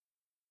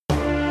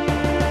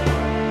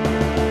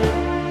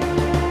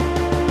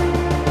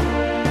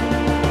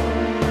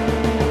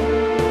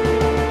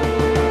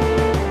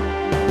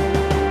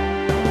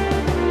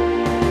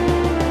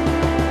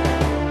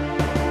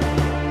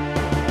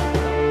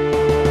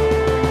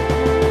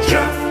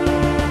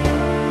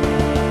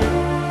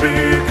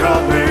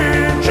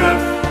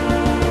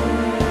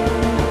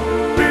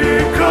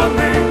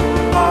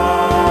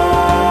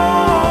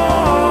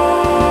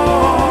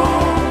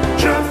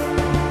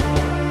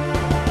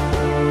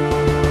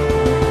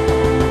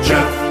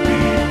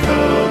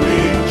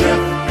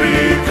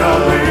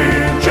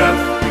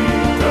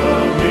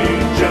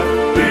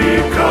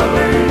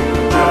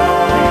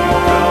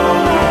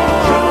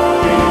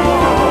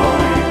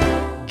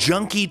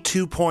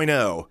Junkie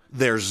 2.0,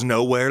 there's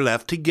nowhere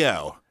left to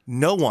go.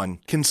 No one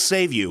can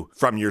save you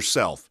from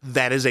yourself.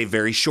 That is a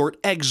very short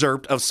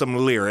excerpt of some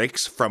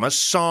lyrics from a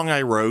song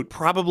I wrote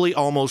probably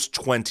almost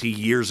 20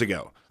 years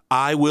ago.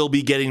 I will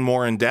be getting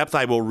more in depth.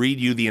 I will read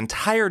you the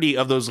entirety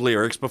of those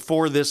lyrics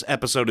before this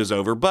episode is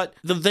over, but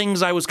the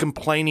things I was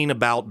complaining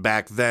about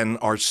back then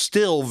are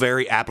still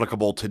very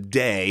applicable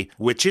today,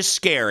 which is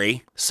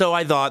scary. So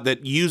I thought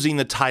that using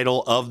the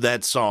title of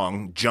that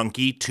song,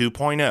 Junkie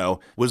 2.0,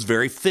 was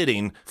very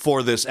fitting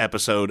for this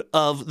episode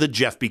of the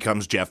Jeff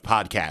Becomes Jeff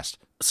podcast.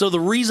 So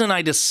the reason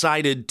I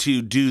decided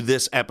to do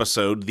this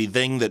episode, the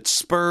thing that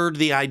spurred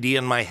the idea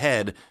in my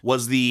head,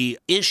 was the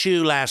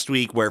issue last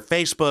week where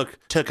Facebook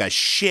took a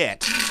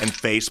shit. And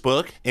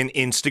Facebook and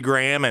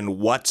Instagram and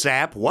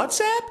WhatsApp?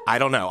 I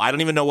don't know. I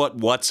don't even know what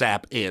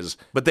WhatsApp is.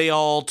 But they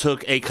all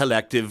took a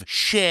collective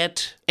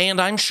shit.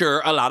 And I'm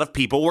sure a lot of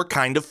people were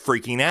kind of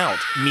freaking out.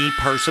 Me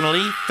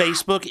personally,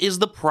 Facebook is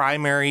the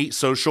primary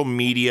social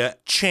media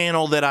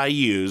channel that I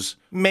use.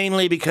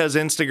 Mainly because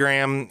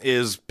Instagram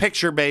is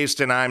picture-based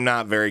and I'm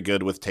not very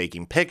good with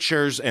taking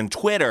pictures. And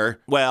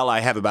Twitter, well, I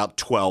have about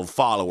 12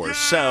 followers.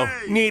 So,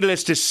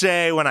 needless to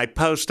say, when I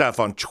post stuff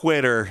on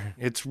Twitter,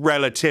 it's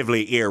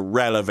relatively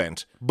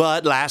irrelevant.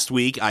 But last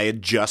week, I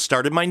had just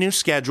started my new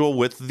schedule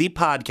with the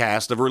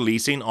podcast of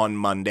releasing on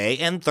Monday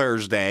and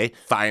Thursday.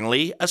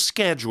 Finally, a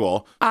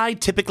schedule. I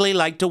typically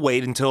like to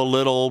wait until a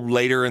little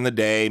later in the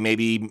day,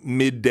 maybe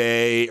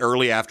midday,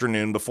 early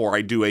afternoon, before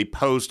I do a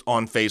post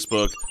on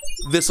Facebook.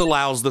 This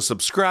allows the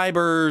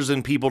subscribers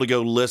and people to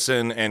go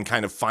listen and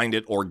kind of find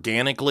it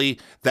organically.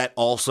 That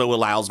also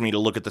allows me to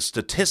look at the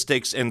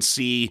statistics and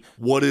see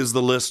what is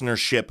the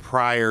listenership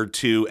prior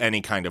to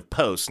any kind of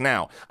post.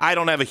 Now, I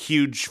don't have a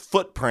huge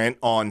footprint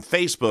on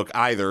Facebook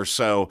either,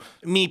 so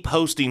me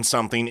posting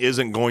something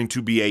isn't going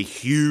to be a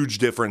huge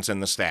difference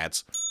in the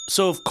stats.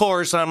 So, of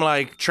course, I'm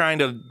like trying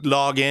to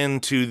log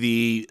into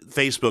the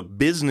Facebook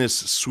Business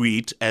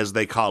Suite, as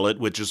they call it,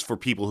 which is for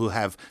people who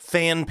have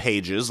fan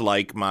pages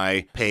like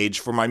my page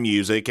for my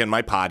music and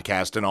my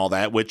podcast and all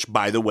that, which,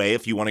 by the way,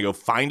 if you want to go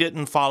find it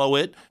and follow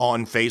it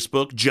on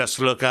Facebook, just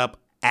look up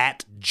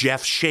at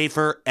Jeff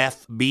Schaefer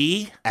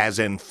FB, as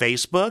in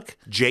Facebook,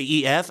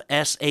 JEFSHAFFER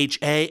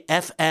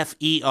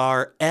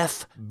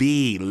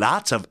FB.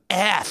 Lots of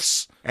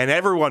F's. And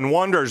everyone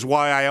wonders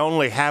why I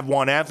only have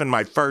one F in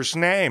my first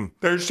name.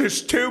 There's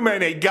just too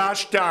many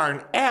gosh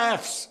darn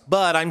F's.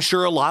 But I'm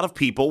sure a lot of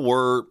people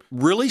were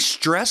really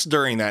stressed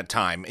during that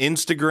time.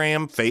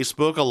 Instagram,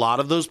 Facebook, a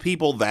lot of those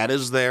people, that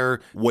is their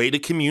way to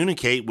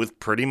communicate with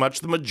pretty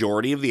much the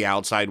majority of the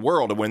outside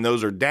world. And when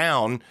those are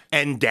down,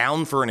 and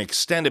down for an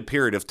extended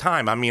period of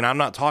time, I mean, I'm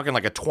not talking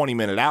like a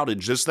 20-minute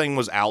outage. This thing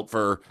was out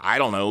for, I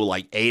don't know,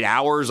 like 8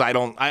 hours.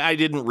 I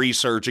didn't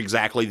research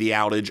exactly the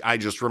outage. I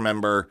just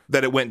remember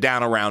that it went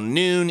down around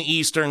noon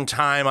Eastern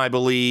time, I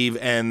believe,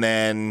 and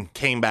then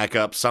came back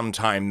up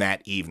sometime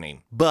that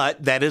evening.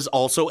 But that is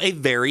also a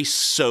very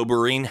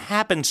sobering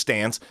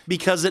happenstance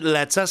because it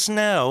lets us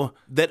know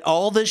that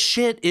all this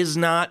shit is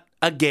not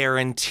a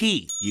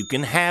guarantee. You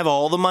can have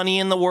all the money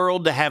in the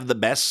world to have the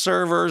best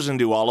servers and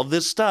do all of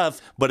this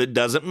stuff, but it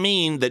doesn't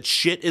mean that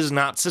shit is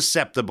not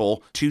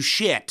susceptible to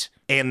shit.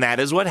 And that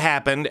is what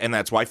happened, and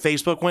that's why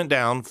Facebook went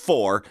down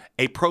for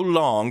a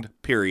prolonged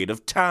period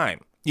of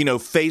time. You know,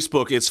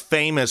 Facebook is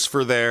famous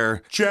for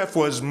their Jeff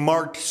was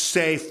marked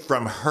safe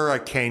from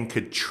Hurricane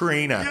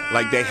Katrina.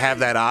 Like they have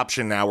that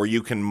option now where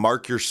you can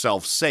mark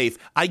yourself safe.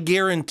 I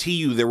guarantee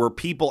you there were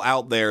people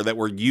out there that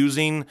were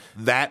using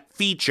that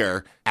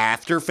feature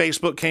after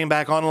Facebook came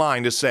back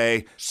online to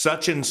say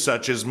such and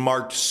such is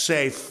marked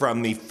safe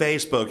from the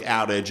Facebook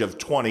outage of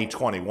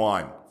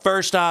 2021.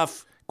 First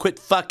off, quit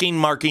fucking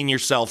marking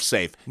yourself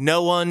safe.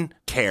 No one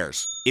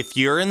cares. If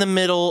you're in the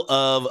middle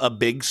of a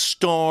big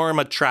storm,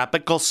 a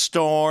tropical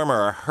storm,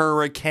 or a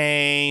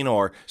hurricane,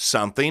 or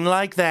something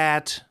like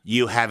that,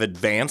 you have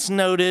advance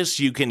notice,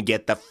 you can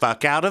get the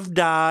fuck out of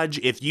Dodge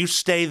if you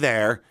stay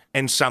there,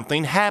 and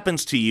something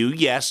happens to you.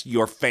 Yes,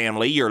 your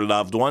family, your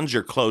loved ones,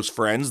 your close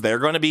friends, they're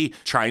going to be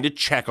trying to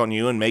check on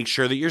you and make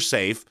sure that you're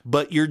safe,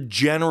 but your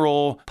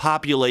general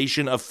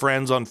population of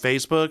friends on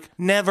Facebook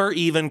never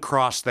even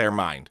crossed their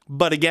mind.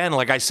 But again,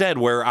 like I said,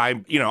 where I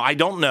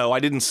don't know, I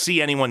didn't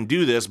see anyone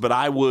do this, but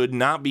I would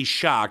not be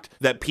shocked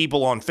that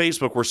people on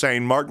Facebook were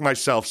saying, mark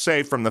myself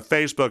safe from the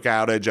Facebook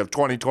outage of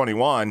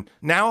 2021.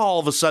 Now all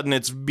of a sudden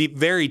it's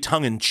very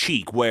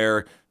tongue-in-cheek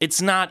where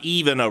it's not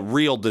even a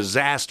real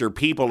disaster.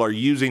 People are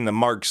using the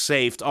mark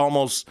safe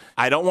almost,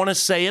 I don't want to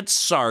say it's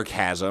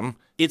sarcasm,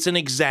 it's an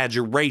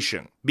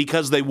exaggeration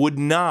because they would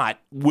not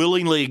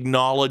willingly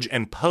acknowledge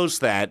and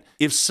post that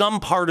if some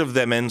part of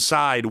them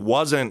inside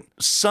wasn't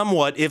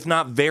somewhat, if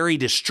not very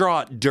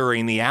distraught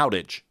during the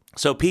outage.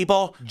 So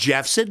people,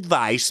 Jeff's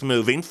advice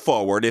moving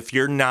forward, if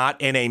you're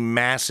not in a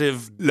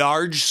massive,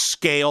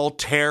 large-scale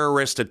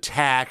terrorist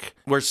attack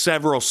where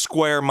several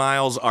square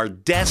miles are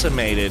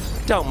decimated,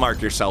 don't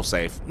mark yourself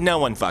safe. No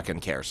one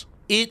fucking cares.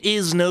 It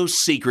is no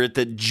secret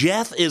that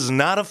Jeff is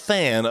not a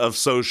fan of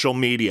social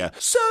media.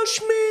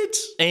 Social media!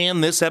 gadgets.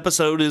 And this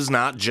episode is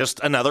not just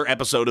another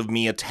episode of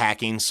me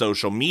attacking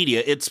social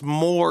media. It's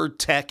more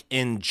tech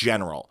in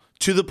general,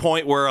 to the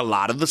point where a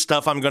lot of the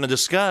stuff I'm going to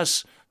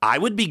discuss, I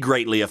would be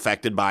greatly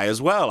affected by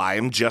as well. I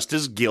am just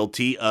as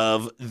guilty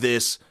of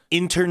this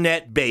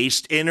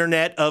internet-based,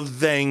 Internet of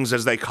Things,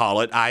 as they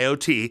call it,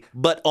 IoT,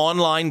 but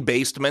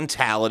online-based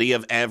mentality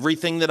of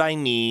everything that I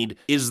need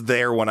is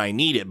there when I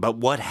need it. But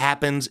what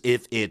happens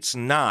if it's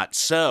not?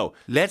 So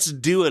let's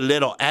do a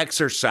little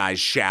exercise,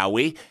 shall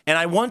we? And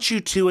I want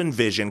you to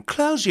envision,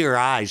 close your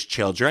eyes,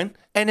 children,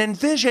 and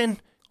envision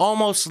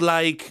almost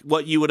like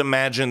what you would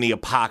imagine the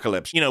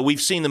apocalypse. You know,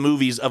 we've seen the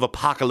movies of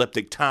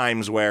apocalyptic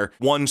times where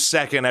 1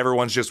 second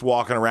everyone's just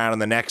walking around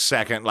and the next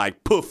second,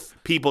 like, poof,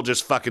 people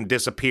just fucking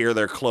disappear.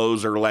 Their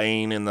clothes are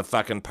laying in the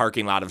fucking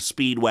parking lot of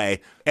Speedway.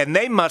 And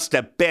they must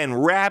have been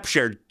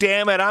raptured.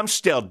 Damn it, I'm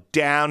still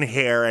down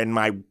here in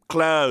my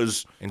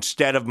clothes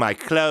instead of my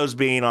clothes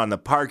being on the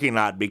parking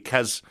lot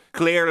because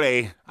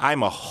clearly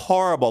I'm a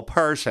horrible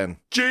person.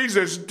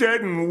 Jesus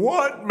didn't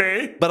want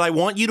me. But I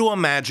want you to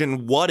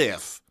imagine, what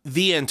if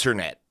the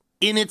internet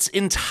in its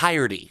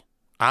entirety,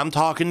 I'm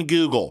talking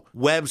Google,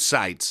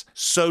 websites,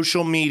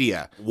 social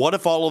media, what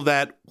if all of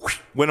that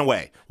went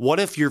away?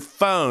 What if your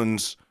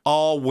phones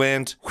all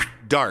went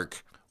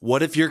dark?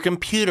 What if your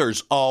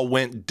computers all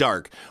went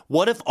dark?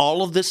 What if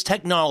all of this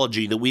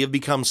technology that we have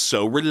become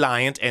so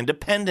reliant and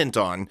dependent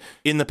on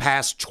in the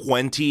past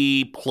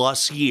 20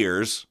 plus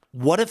years,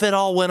 what if it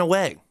all went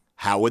away?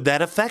 How would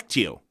that affect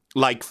you?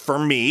 Like, for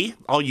me,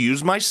 I'll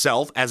use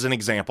myself as an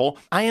example.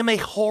 I am a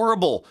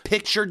horrible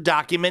picture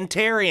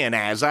documentarian,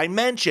 as I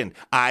mentioned.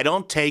 I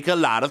don't take a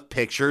lot of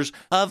pictures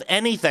of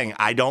anything.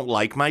 I don't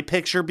like my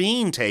picture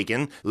being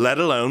taken, let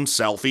alone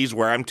selfies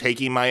where I'm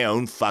taking my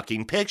own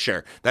fucking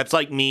picture. That's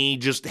like me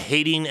just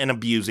hating and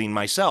abusing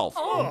myself.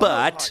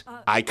 But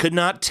I could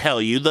not tell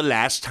you the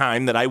last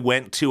time that I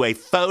went to a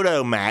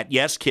photomat.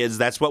 Yes, kids,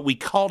 that's what we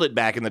called it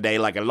back in the day,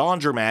 like a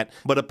laundromat,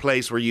 but a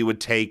place where you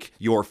would take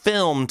your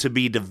film to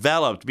be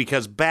developed.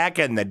 Because back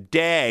in the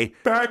day,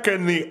 back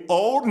in the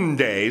olden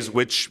days,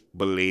 which,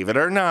 believe it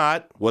or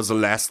not, was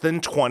less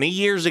than 20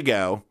 years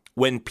ago,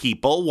 when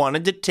people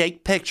wanted to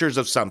take pictures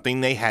of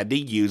something, they had to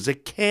use a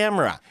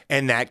camera.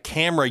 And that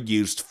camera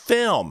used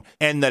film.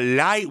 And the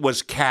light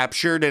was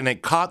captured and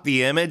it caught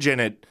the image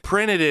and it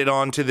printed it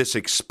onto this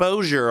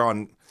exposure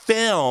on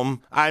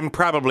film. I'm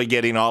probably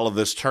getting all of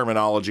this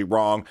terminology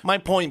wrong. My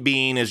point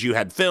being is you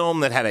had film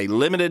that had a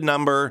limited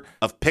number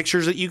of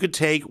pictures that you could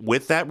take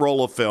with that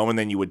roll of film, and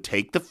then you would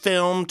take the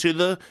film to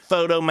the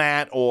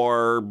photomat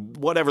or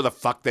whatever the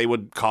fuck they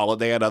would call it.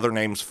 They had other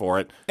names for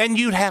it. And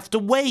you'd have to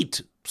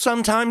wait,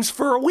 sometimes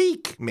for a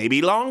week,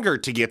 maybe longer,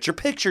 to get your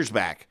pictures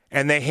back.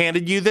 And they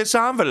handed you this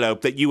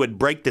envelope that you would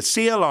break the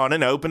seal on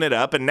and open it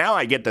up, and now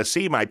I get to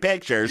see my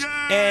pictures. Yay!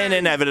 And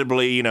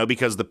inevitably, you know,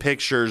 because the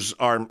pictures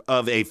are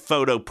of a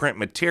photo print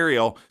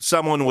material,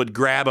 someone would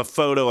grab a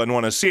photo and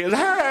want to see it.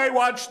 Hey,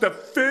 watch the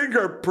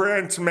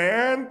fingerprints,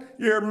 man.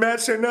 You're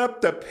messing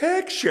up the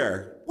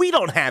picture. We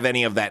don't have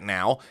any of that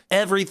now.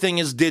 Everything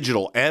is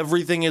digital.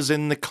 Everything is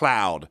in the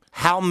cloud.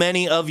 How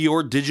many of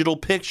your digital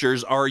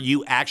pictures are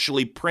you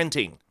actually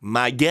printing?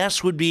 My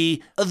guess would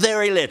be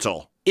very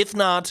little. If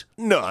not,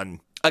 none.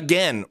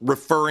 Again,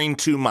 referring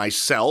to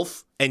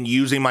myself and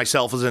using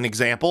myself as an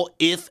example,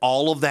 if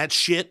all of that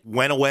shit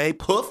went away,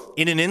 poof,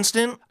 in an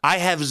instant, I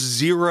have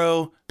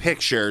 0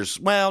 pictures.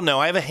 Well, no,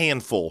 I have a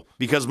handful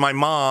because my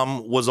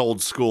mom was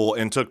old school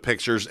and took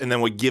pictures and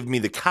then would give me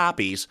the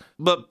copies.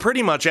 But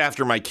pretty much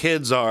after my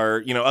kids are,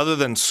 you know, other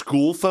than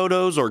school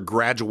photos or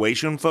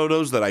graduation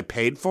photos that I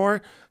paid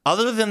for,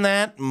 other than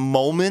that,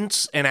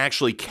 moments and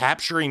actually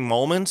capturing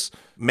moments,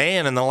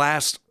 man, in the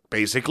last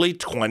basically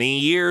 20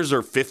 years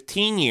or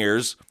 15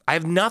 years, I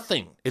have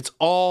nothing. It's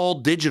all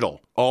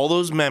digital. All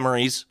those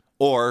memories,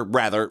 or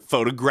rather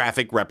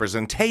photographic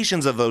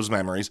representations of those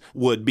memories,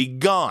 would be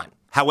gone.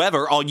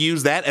 However, I'll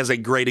use that as a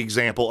great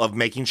example of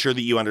making sure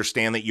that you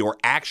understand that your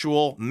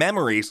actual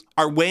memories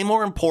are way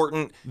more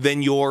important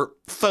than your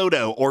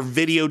photo or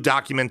video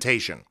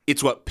documentation.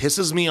 It's what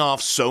pisses me off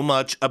so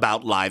much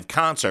about live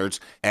concerts.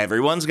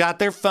 Everyone's got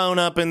their phone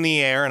up in the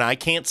air and I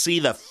can't see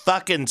the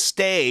fucking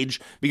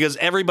stage because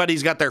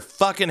everybody's got their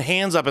fucking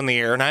hands up in the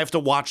air and I have to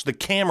watch the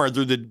camera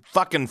through the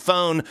fucking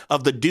phone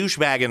of the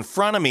douchebag in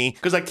front of me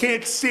because I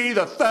can't see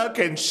the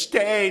fucking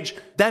stage.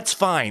 That's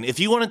fine. If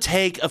you want to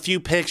take a few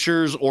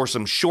pictures or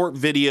some short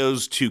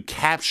videos to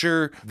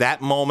capture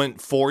that moment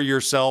for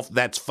yourself,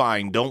 that's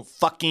fine. Don't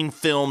fucking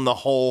film the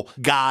whole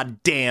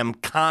goddamn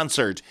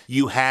concert.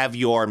 You have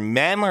your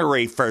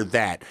memory for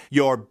that.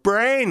 Your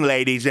brain,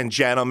 ladies and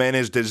gentlemen,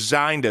 is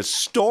designed to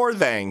store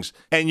things,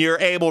 and you're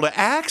able to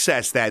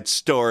access that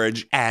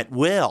storage at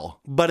will.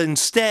 But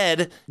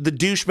instead, the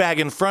douchebag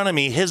in front of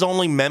me, his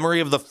only memory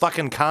of the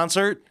fucking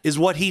concert is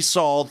what he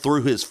saw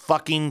through his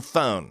fucking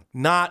phone,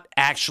 not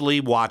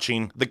actually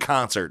watching the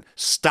concert.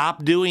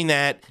 Stop doing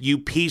that, you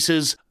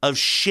pieces of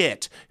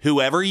shit.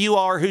 Whoever you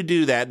are who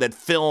do that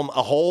film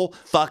a whole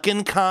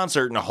fucking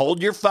concert and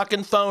hold your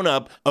fucking phone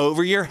up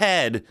over your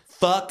head,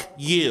 fuck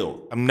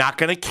you. I'm not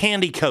going to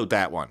candy coat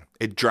that one.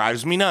 It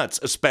drives me nuts,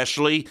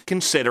 especially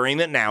considering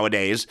that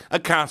nowadays a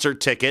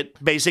concert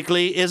ticket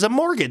basically is a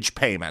mortgage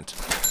payment.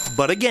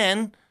 But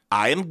again,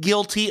 I am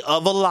guilty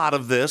of a lot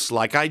of this.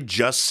 Like I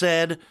just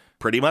said,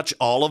 pretty much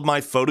all of my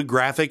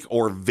photographic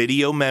or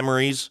video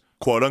memories,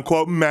 quote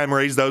unquote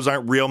memories, those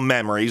aren't real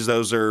memories.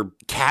 Those are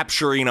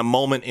capturing a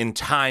moment in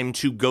time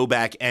to go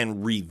back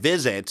and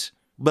revisit.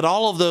 But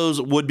all of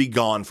those would be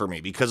gone for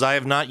me because I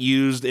have not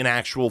used an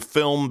actual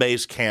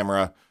film-based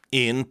camera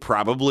in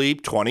probably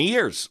 20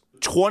 years.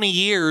 20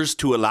 years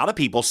to a lot of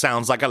people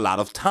sounds like a lot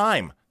of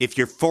time. If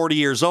you're 40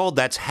 years old,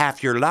 that's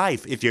half your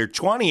life. If you're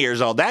 20 years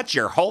old, that's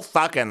your whole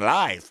fucking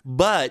life.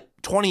 But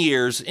 20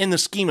 years in the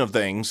scheme of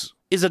things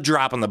is a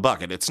drop in the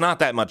bucket. It's not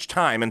that much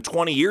time. And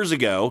 20 years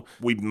ago,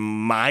 we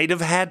might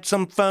have had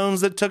some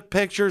phones that took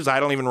pictures. I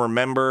don't even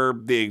remember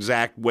the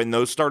exact when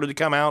those started to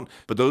come out,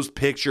 but those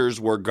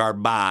pictures were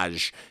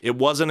garbage. It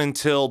wasn't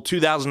until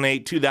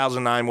 2008,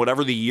 2009,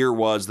 whatever the year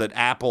was, that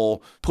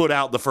Apple put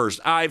out the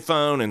first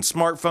iPhone and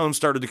smartphones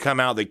started to come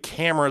out, that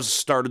cameras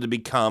started to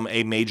become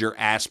a major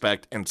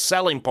aspect and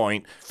selling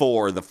point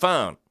for the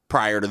phone.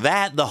 Prior to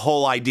that, the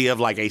whole idea of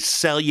like a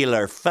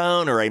cellular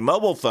phone or a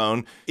mobile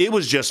phone, it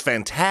was just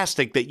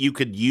fantastic that you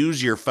could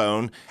use your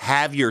phone,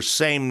 have your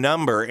same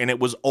number, and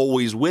it was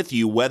always with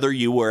you whether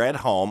you were at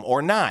home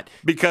or not.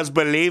 Because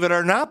believe it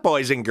or not,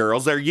 boys and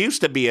girls, there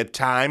used to be a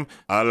time,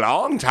 a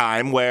long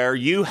time, where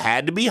you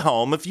had to be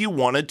home if you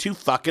wanted to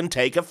fucking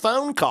take a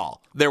phone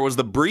call. There was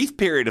the brief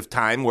period of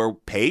time where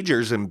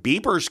pagers and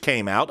beepers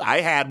came out.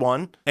 I had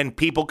one, and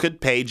people could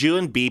page you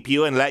and beep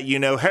you and let you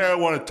know, hey, I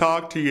want to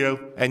talk to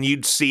you. And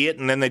you'd see it,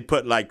 and then they'd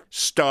put like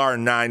star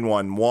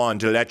 911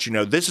 to let you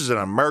know this is an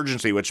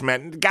emergency, which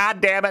meant,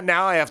 God damn it,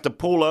 now I have to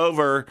pull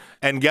over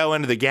and go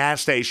into the gas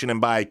station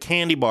and buy a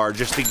candy bar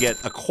just to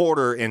get a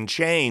quarter in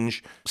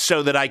change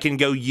so that I can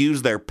go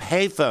use their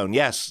payphone.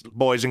 Yes,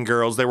 boys and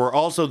girls, there were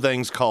also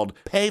things called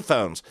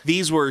payphones.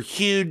 These were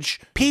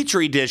huge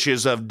petri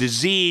dishes of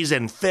disease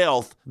and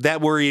filth that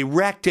were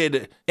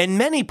erected in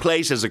many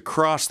places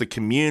across the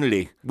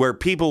community where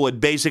people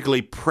would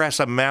basically press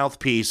a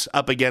mouthpiece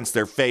up against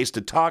their face to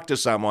talk to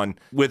someone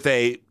with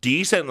a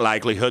decent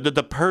likelihood that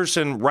the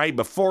person right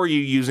before you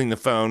using the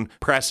phone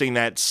pressing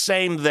that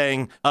same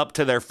thing up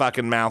to their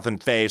fucking mouth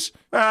and face,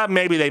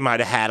 maybe they might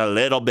have had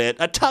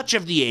a touch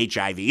of the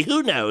HIV,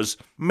 who knows?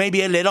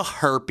 Maybe a little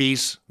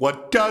herpes.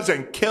 What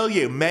doesn't kill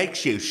you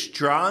makes you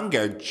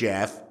stronger,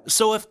 Jeff.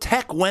 So if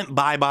tech went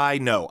bye-bye,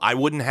 no, I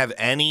wouldn't have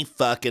any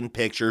fucking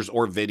pictures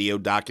or video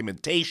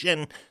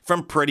documentation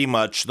from pretty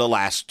much the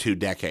last 2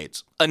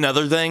 decades.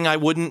 Another thing I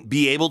wouldn't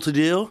be able to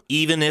do,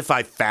 even if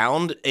I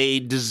found a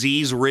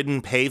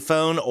disease-ridden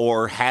payphone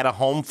or had a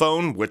home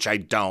phone, which I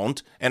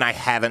don't, and I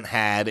haven't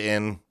had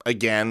in,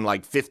 again,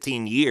 like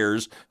 15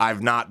 years,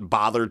 I've not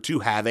bothered to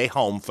have a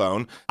home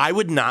phone, I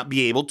would not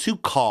be able to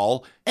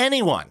call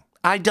anyone.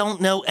 I don't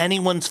know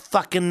anyone's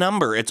fucking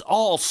number. It's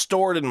all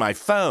stored in my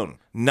phone.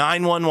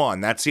 911,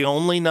 that's the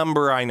only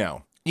number I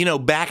know. You know,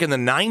 back in the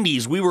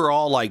 90s, we were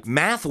all like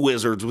math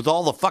wizards with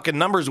all the fucking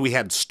numbers we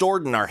had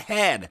stored in our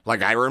head.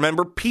 Like, I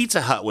remember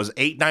Pizza Hut was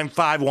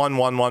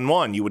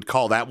 895-1111. You would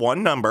call that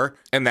one number,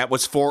 and that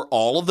was for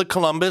all of the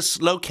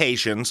Columbus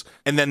locations,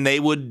 and then they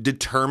would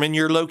determine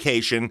your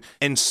location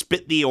and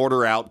spit the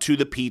order out to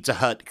the Pizza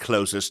Hut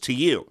closest to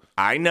you.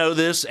 I know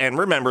this and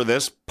remember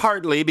this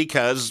partly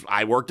because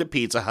I worked at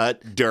Pizza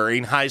Hut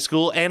during high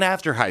school and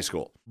after high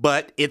school.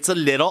 But it's a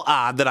little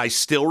odd that I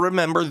still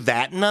remember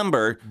that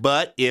number,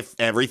 but if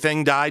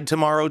everything died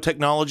tomorrow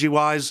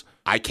technology-wise,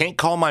 I can't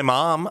call my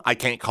mom, I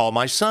can't call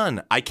my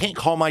son, I can't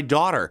call my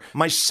daughter.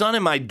 My son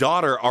and my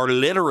daughter are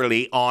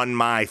literally on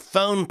my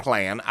phone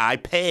plan. I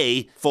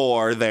pay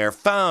for their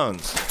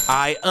phones.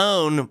 I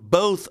own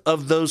both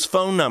of those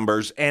phone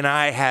numbers, and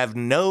I have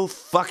no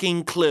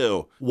fucking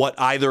clue what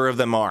either of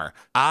them are.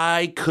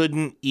 I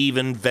couldn't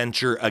even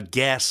venture a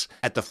guess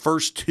at the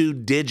first 2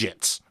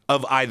 digits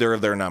of either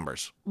of their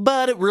numbers.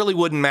 But it really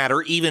wouldn't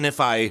matter even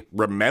if I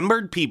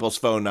remembered people's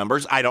phone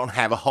numbers. I don't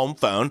have a home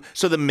phone,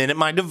 so the minute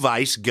my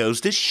device goes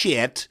to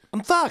shit,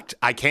 I'm fucked.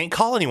 I can't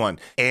call anyone.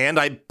 And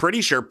I'm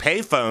pretty sure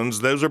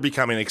payphones, those are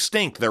becoming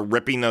extinct. They're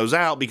ripping those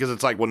out because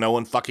it's like, well, no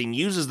one fucking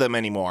uses them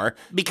anymore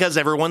because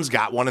everyone's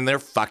got one in their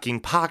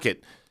fucking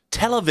pocket.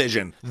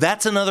 Television.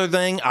 That's another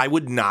thing I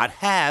would not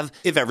have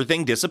if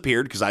everything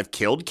disappeared because I've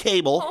killed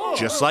cable.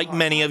 Just like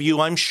many of you,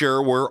 I'm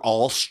sure, we're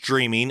all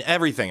streaming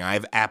everything. I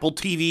have Apple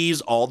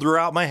TVs all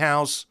throughout my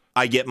house.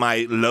 I get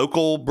my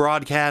local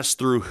broadcasts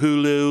through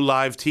Hulu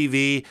Live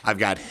TV. I've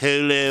got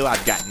Hulu,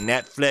 I've got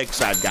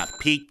Netflix, I've got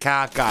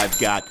Peacock, I've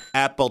got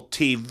Apple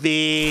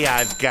TV,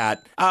 I've got,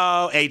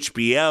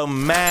 HBO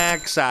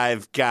Max,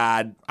 I've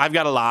got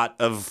a lot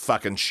of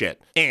fucking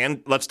shit.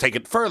 And let's take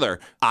it further.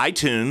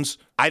 iTunes,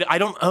 I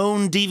don't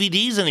own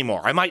DVDs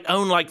anymore. I might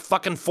own like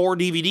fucking 4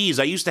 DVDs.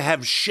 I used to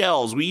have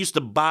shelves. We used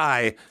to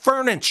buy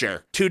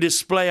furniture to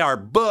display our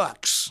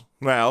books.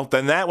 Well,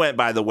 then that went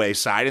by the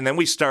wayside, and then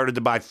we started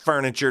to buy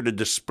furniture to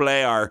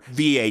display our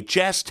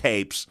VHS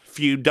tapes. If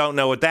you don't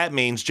know what that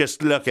means,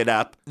 just look it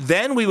up.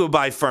 Then we would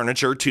buy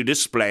furniture to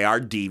display our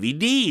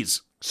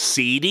DVDs,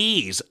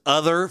 CDs,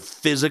 other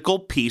physical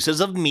pieces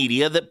of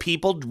media that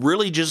people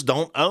really just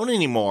don't own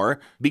anymore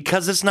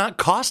because it's not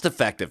cost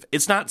effective.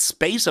 It's not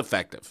space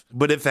effective.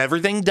 But if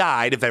everything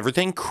died, if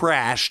everything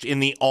crashed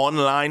in the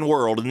online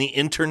world, in the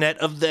Internet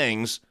of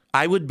Things,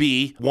 I would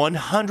be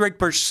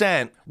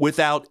 100%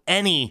 without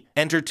any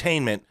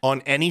entertainment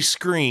on any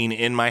screen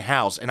in my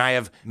house. And I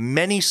have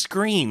many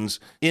screens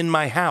in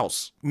my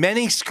house.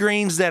 Many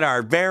screens that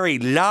are very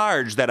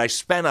large that I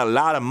spend a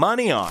lot of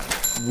money on.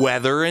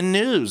 Weather and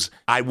news.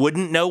 I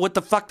wouldn't know what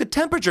the fuck the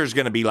temperature is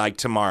going to be like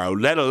tomorrow,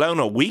 let alone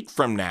a week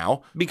from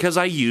now, because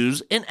I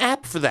use an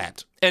app for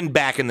that. And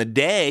back in the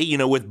day,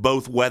 with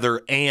both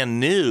weather and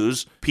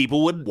news,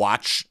 people would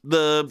watch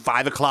the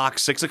 5 o'clock,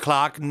 6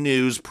 o'clock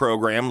news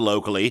program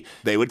locally.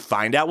 They would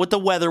find out what the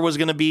weather was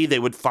going to be. They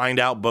would find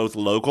out both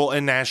local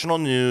and national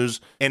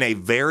news in a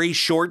very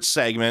short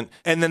segment.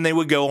 And then they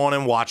would go on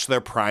and watch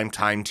their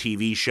primetime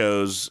TV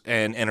shows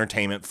and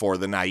entertainment for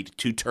the night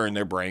to turn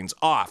their brains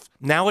off.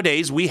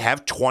 Nowadays, we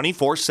have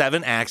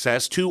 24/7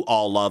 access to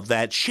all of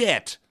that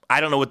shit. I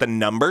don't know what the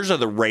numbers or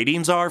the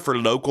ratings are for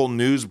local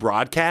news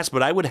broadcasts,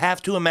 but I would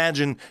have to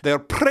imagine they're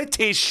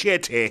pretty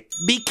shitty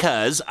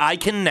because I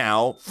can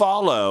now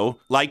follow,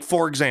 like,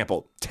 for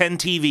example, 10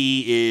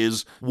 TV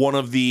is one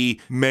of the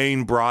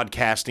main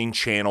broadcasting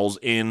channels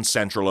in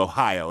Central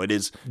Ohio. It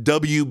is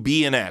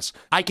WBNS.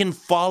 I can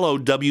follow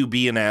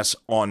WBNS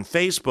on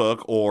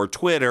Facebook or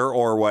Twitter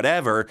or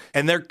whatever,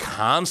 and they're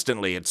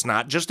constantly, it's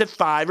not just at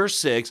 5 or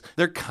 6,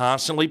 they're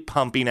constantly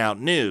pumping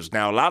out news.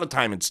 Now, a lot of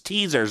time it's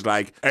teasers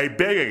like, a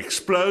big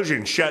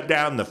explosion shut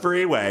down the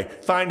freeway.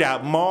 Find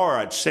out more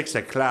at 6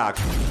 o'clock.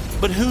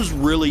 But who's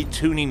really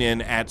tuning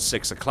in at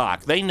 6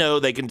 o'clock? They know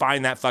they can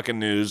find that fucking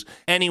news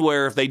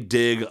anywhere if they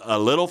dig a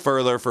little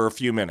further for a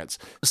few minutes.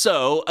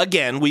 So,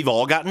 again, we've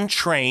all gotten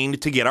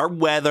trained to get our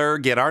weather,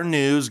 get our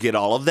news, get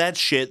all of that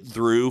shit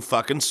through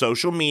fucking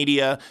social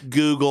media,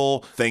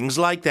 Google, things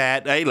like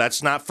that. Hey,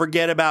 let's not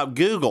forget about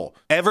Google.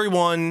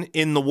 Everyone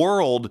in the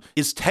world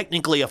is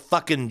technically a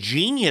fucking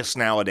genius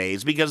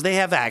nowadays because they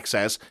have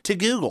access to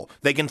Google.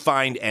 They can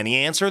find any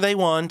answer they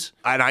want,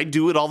 and I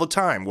do it all the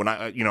time. When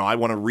I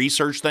want to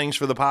research things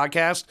for the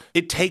podcast,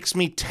 it takes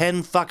me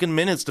 10 fucking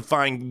minutes to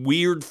find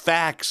weird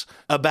facts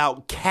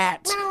about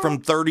cats from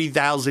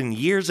 30,000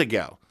 years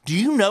ago. Do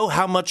you know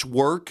how much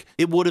work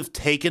it would have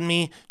taken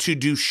me to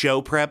do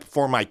show prep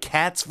for my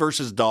Cats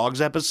versus Dogs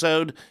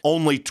episode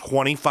only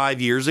 25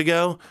 years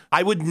ago?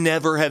 I would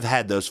never have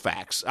had those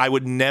facts. I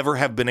would never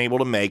have been able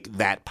to make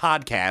that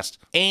podcast.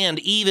 And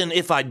even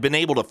if I'd been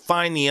able to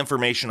find the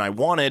information I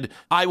wanted,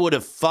 I would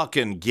have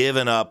fucking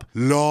given up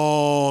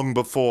long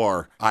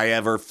before I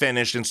ever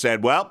finished and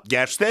said, well,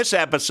 guess this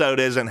episode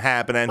isn't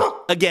happening.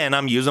 Again,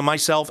 I'm using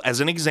myself as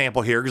an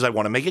example here because I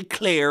want to make it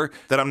clear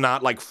that I'm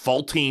not like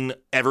faulting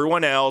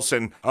everyone else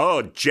and,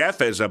 oh,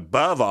 Jeff is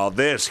above all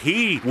this.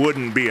 He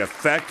wouldn't be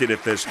affected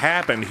if this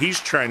happened. He's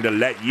trying to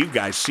let you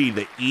guys see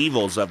the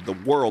evils of the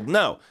world.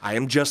 No, I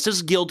am just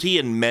as guilty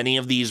in many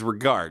of these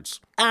regards.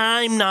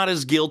 I'm not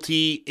as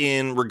guilty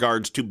in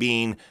regards to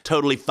being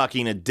totally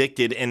fucking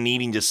addicted and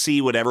needing to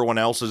see what everyone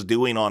else is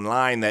doing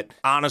online that,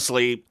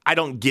 honestly, I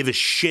don't give a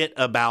shit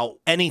about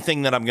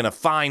anything that I'm going to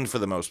find for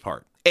the most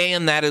part.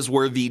 And that is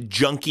where the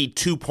Junkie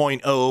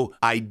 2.0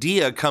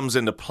 idea comes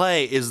into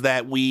play, is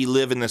that we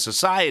live in a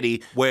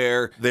society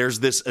where there's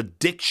this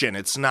addiction.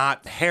 It's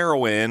not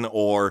heroin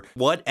or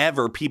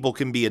whatever people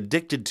can be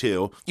addicted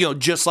to,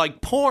 just like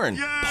porn.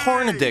 Yay!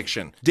 Porn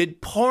addiction. Did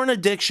porn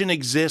addiction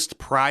exist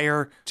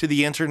prior to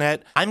the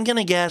internet? I'm going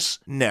to guess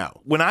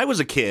no. When I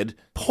was a kid,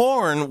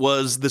 porn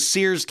was the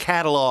Sears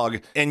catalog,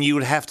 and you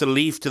would have to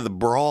leaf to the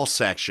brawl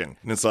section.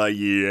 And it's like,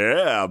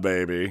 yeah,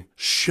 baby,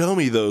 show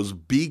me those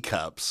B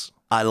cups.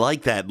 I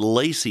like that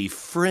lacy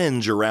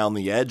fringe around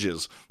the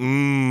edges. Oh,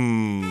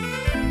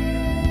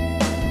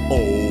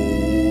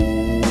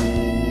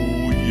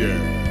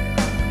 yeah.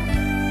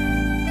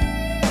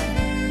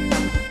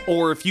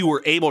 Or if you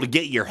were able to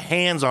get your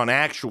hands on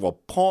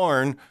actual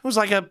porn, it was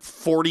like a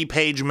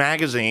 40-page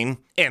magazine.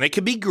 And it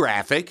could be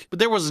graphic, but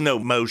there was no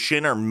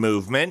motion or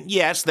movement.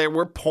 Yes, there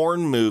were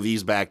porn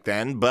movies back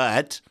then,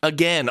 but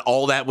again,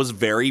 all that was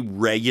very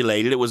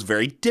regulated. It was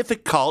very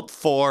difficult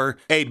for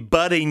a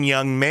budding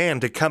young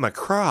man to come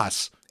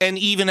across. And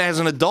even as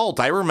an adult,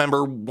 I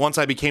remember once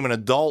I became an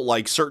adult,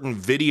 like certain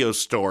video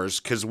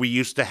stores, because we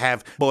used to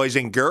have, boys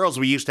and girls,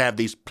 we used to have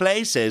these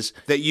places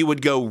that you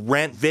would go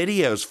rent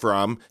videos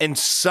from. And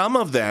some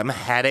of them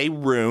had a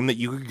room that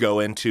you could go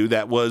into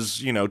that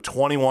was,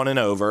 21 and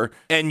over,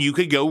 and you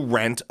could go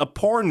rent a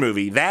porn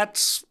movie.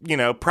 That's,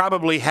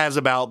 probably has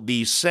about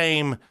the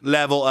same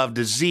level of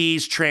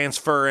disease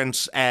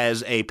transference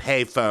as a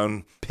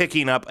payphone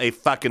picking up a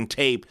fucking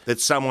tape that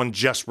someone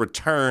just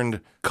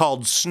returned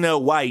called Snow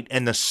White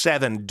and the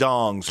Seven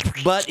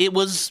Dongs. But it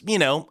was,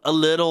 a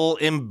little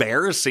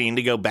embarrassing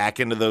to go back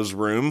into those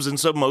rooms, and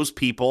so most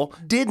people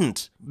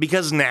didn't.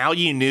 Because now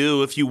you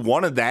knew if you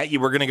wanted that, you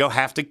were going to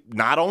have to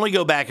not only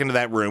go back into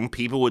that room,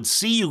 people would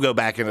see you go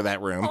back into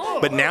that room,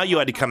 but now you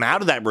had to come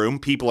out of that room,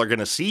 people are going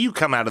to see you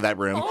come out of that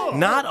room.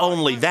 Not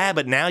only that,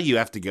 but now you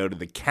have to go to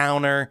the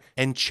counter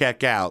and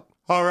check out.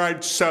 All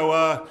right,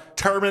 so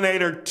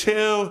Terminator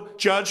 2,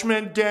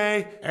 Judgment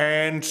Day,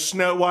 and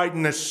Snow White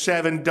and the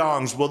Seven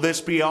Dongs. Will this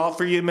be all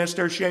for you,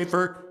 Mr.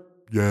 Schaefer?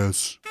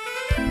 Yes.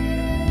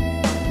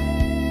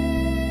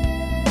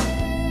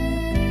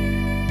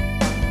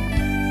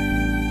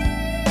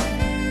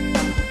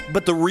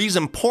 But the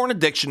reason porn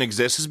addiction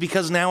exists is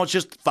because now it's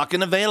just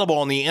fucking available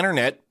on the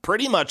internet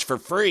pretty much for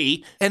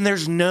free, and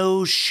there's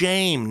no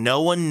shame.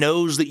 No one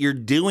knows that you're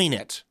doing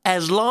it.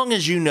 As long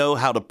as you know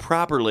how to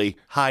properly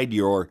hide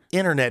your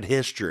internet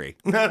history.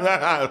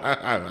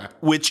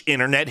 Which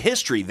internet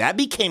history? That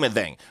became a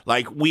thing.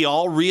 Like, we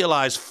all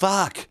realize,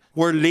 fuck,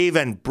 we're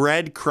leaving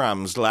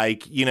breadcrumbs,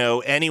 like,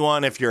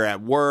 anyone, if you're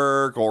at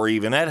work or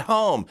even at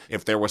home,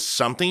 if there was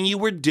something you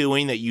were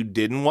doing that you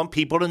didn't want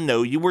people to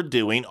know you were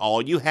doing,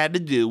 all you had to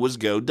do was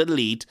go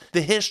delete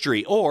the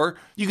history, or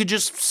you could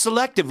just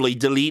selectively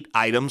delete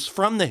items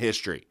from the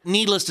history.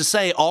 Needless to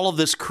say, all of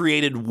this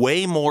created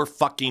way more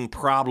fucking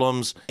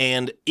problems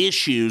and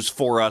issues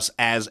for us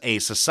as a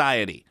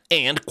society.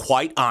 And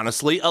quite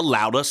honestly,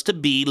 allowed us to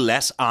be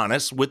less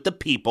honest with the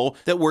people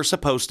that we're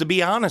supposed to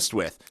be honest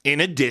with. In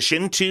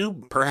addition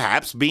to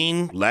perhaps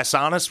being less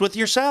honest with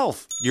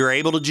yourself. You're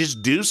able to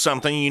just do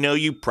something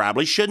you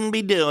probably shouldn't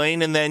be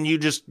doing, and then you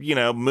just,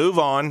 move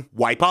on,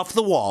 wipe off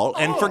the wall,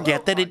 and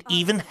forget that it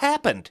even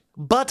happened.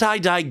 But I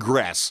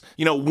digress.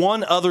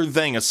 One other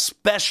thing,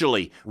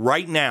 especially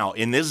right now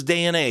in this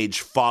day and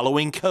age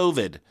following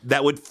COVID,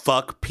 that would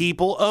fuck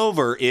people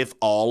over if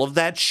all of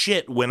that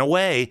shit went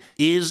away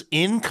is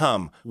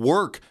income,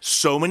 work.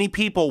 So many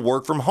people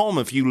work from home.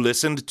 If you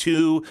listened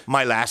to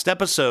my last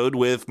episode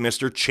with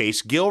Mr.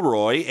 Chase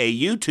Gilroy, a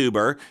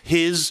YouTuber,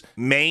 his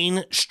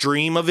main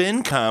stream of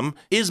income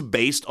is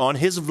based on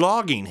his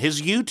vlogging,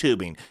 his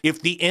YouTubing.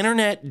 If the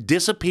internet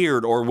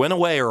disappeared or went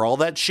away or all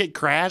that shit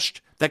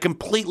crashed, that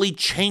completely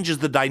changes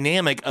the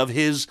dynamic of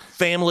his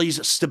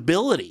family's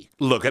stability.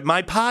 Look at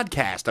my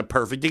podcast, a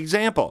perfect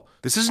example.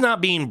 This is not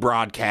being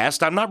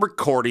broadcast. I'm not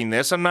recording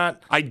this.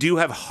 I do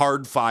have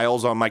hard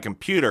files on my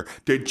computer.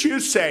 Did you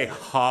say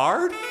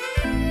hard?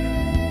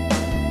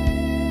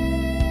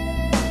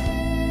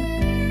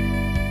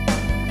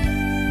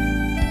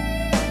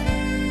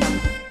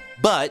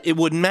 But it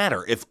wouldn't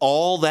matter. If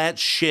all that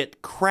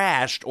shit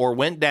crashed or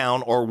went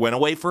down or went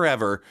away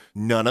forever,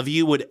 none of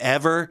you would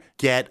ever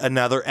get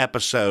another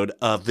episode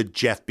of the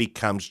Jeff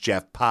Becomes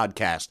Jeff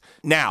podcast.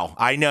 Now,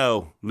 I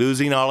know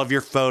losing all of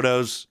your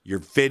photos, your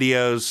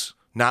videos,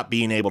 not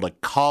being able to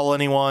call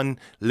anyone,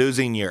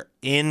 losing your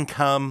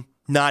income,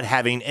 not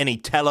having any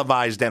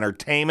televised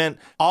entertainment,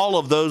 all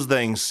of those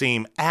things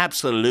seem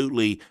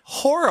absolutely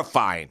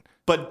horrifying.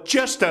 But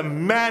just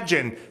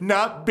imagine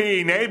not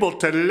being able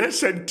to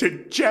listen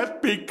to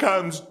Jeff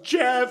Becomes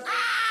Jeff.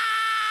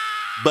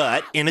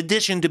 But in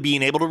addition to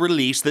being able to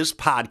release this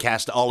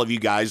podcast to all of you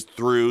guys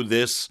through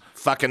this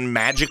fucking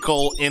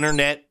magical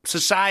internet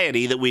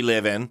society that we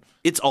live in,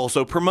 it's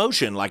also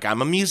promotion. Like,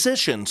 I'm a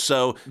musician,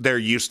 so there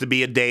used to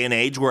be a day and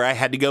age where I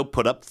had to go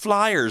put up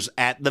flyers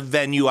at the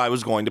venue I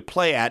was going to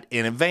play at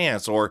in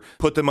advance, or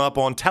put them up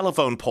on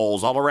telephone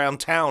poles all around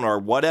town or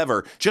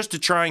whatever, just to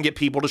try and get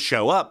people to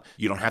show up.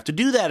 You don't have to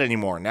do that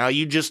anymore. Now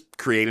you just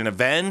create an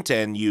event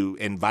and you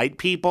invite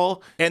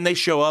people and they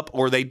show up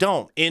or they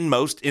don't. In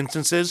most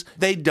instances,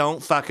 they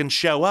don't fucking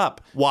show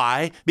up.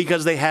 Why?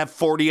 Because they have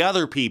 40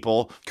 other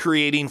people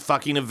creating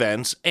fucking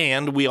events,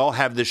 and we all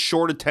have this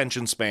short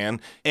attention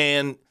span,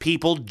 and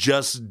people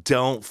just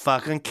don't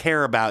fucking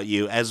care about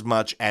you as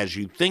much as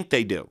you think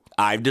they do.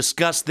 I've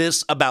discussed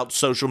this about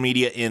social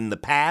media in the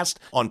past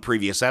on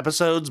previous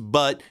episodes,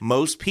 but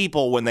most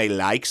people, when they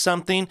like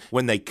something,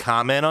 when they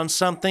comment on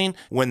something,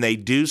 when they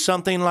do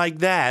something like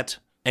that,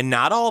 and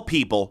not all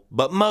people,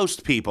 but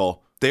most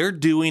people, they're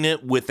doing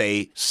it with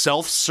a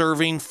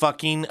self-serving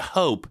fucking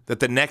hope that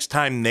the next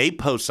time they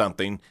post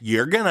something,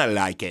 you're gonna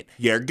like it,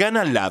 you're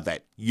gonna love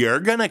it,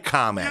 you're gonna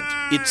comment.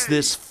 It's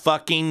this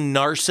fucking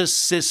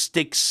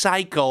narcissistic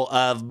cycle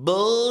of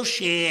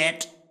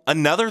bullshit.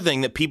 Another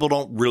thing that people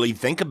don't really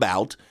think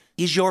about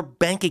is your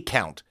bank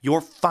account,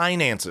 your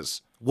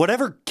finances.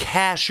 Whatever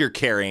cash you're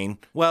carrying,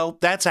 well,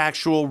 that's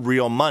actual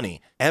real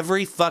money.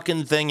 Every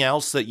fucking thing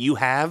else that you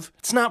have,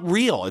 it's not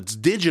real, it's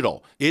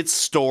digital. It's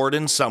stored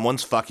in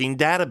someone's fucking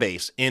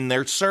database, in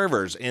their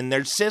servers, in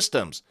their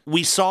systems.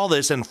 We saw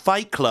this in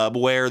Fight Club,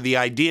 where the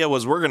idea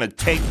was we're gonna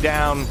take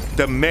down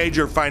the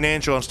major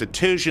financial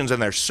institutions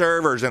and their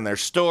servers and their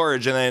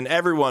storage, and then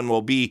everyone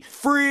will be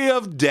free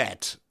of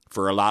debt.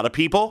 For a lot of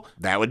people,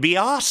 that would be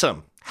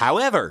awesome.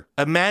 However,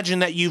 imagine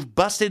that you've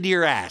busted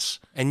your ass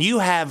and you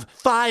have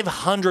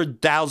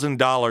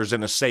 $500,000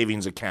 in a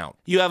savings account.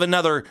 You have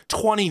another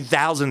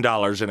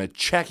 $20,000 in a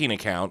checking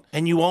account,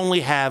 and you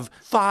only have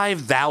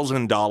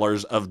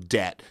 $5,000 of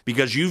debt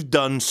because you've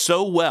done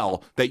so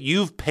well that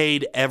you've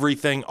paid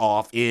everything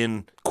off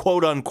in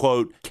quote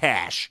unquote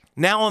cash.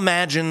 Now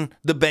imagine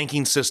the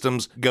banking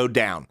systems go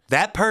down.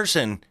 That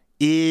person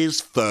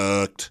is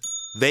fucked.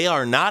 They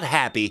are not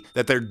happy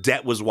that their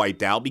debt was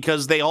wiped out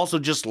because they also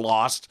just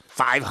lost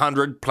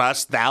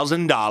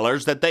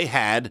 $500,000+ that they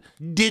had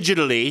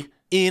digitally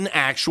in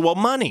actual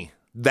money.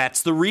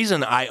 That's the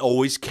reason I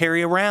always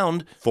carry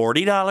around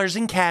 $40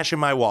 in cash in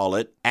my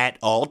wallet at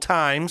all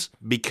times,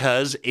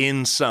 because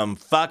in some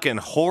fucking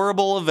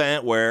horrible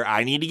event where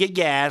I need to get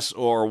gas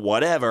or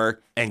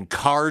whatever and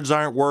cards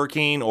aren't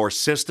working or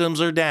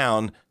systems are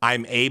down,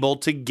 I'm able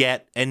to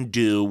get and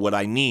do what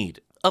I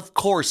need. Of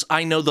course,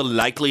 I know the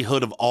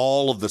likelihood of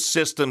all of the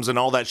systems and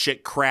all that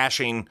shit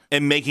crashing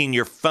and making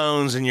your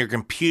phones and your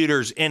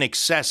computers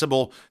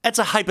inaccessible. That's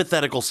a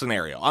hypothetical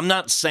scenario. I'm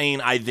not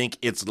saying I think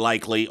it's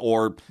likely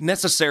or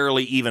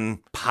necessarily even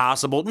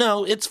possible.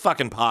 No, it's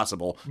fucking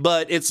possible,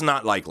 but it's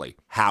not likely.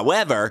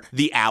 However,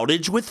 the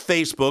outage with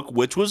Facebook,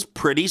 which was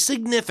pretty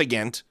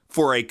significant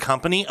for a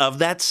company of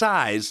that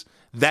size,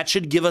 that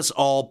should give us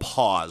all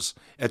pause.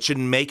 It should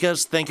make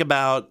us think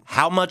about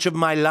how much of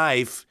my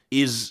life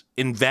is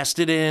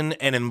invested in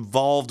and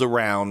involved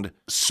around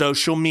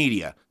social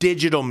media,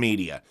 digital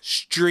media,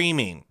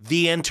 streaming,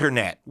 the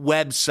internet,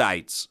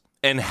 websites,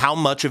 and how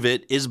much of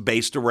it is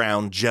based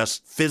around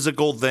just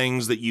physical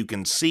things that you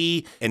can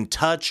see and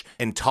touch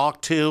and talk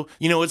to.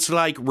 You know, it's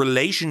like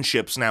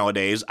relationships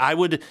nowadays. I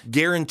would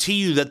guarantee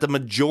you that the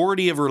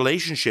majority of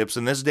relationships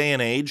in this day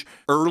and age,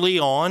 early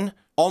on,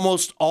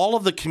 almost all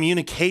of the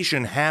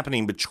communication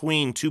happening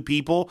between two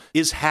people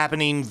is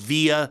happening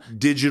via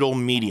digital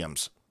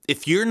mediums.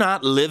 If you're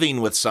not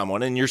living with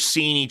someone and you're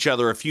seeing each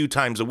other a few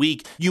times a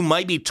week, you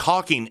might be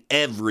talking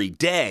every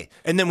day.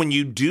 And then when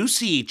you do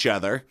see each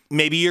other,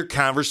 maybe your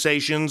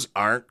conversations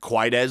aren't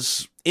quite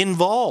as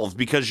involved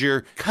because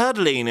you're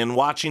cuddling and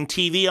watching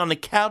TV on the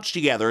couch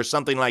together or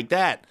something like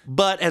that.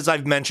 But as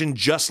I've mentioned,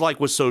 just like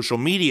with social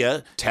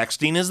media,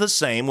 texting is the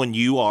same when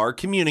you are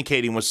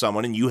communicating with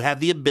someone and you have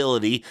the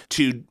ability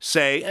to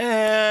say,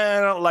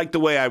 I don't like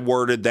the way I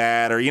worded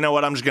that, or you know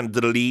what, I'm just going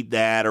to delete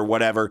that or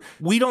whatever.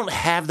 We don't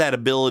have that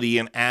ability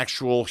in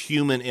actual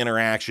human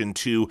interaction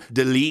to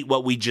delete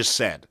what we just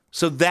said.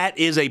 So that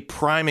is a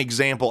prime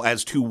example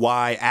as to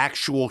why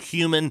actual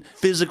human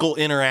physical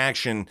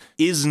interaction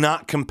is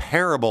not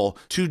comparable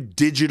to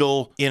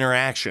digital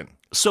interaction.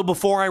 So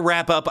before I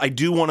wrap up, I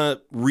do want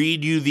to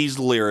read you these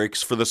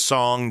lyrics for the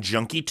song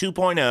Junkie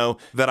 2.0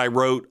 that I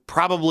wrote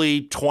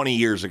probably 20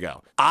 years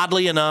ago.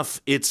 Oddly enough,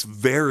 it's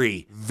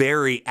very,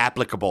 very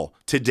applicable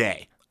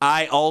today.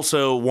 I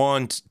also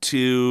want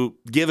to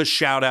give a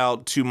shout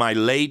out to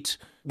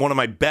one of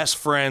my best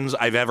friends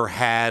I've ever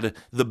had,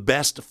 the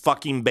best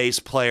fucking bass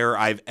player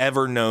I've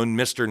ever known,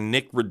 Mr.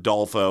 Nick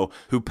Rodolfo,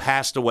 who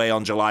passed away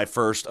on July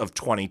 1st of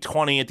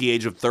 2020 at the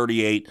age of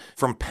 38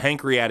 from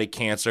pancreatic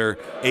cancer.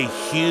 A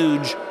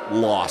huge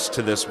loss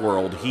to this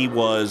world. He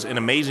was an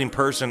amazing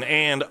person,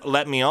 and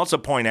let me also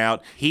point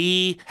out,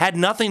 he had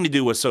nothing to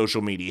do with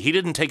social media. He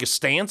didn't take a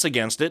stance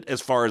against it,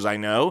 as far as I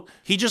know.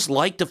 He just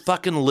liked to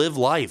fucking live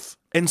life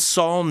and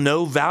saw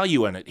no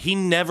value in it. He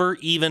never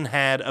even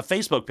had a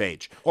Facebook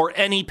page or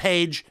any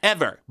page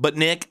ever. But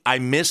Nick, I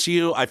miss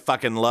you. I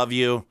fucking love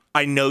you.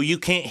 I know you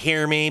can't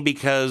hear me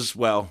because,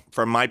 well,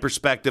 from my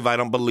perspective, I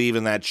don't believe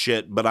in that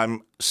shit, but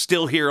I'm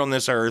still here on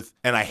this earth,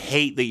 and I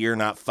hate that you're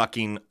not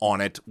fucking on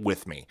it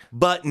with me.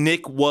 But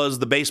Nick was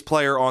the bass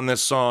player on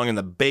this song, and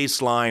the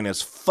bass line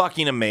is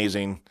fucking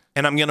amazing.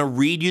 And I'm going to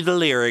read you the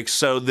lyrics.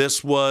 So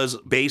this was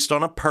based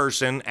on a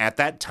person at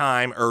that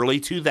time,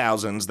 early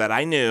 2000s, that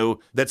I knew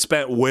that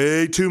spent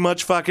way too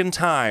much fucking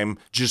time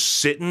just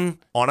sitting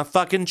on a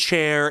fucking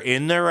chair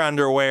in their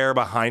underwear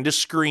behind a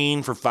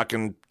screen for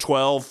fucking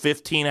 12,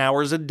 15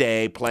 hours a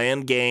day,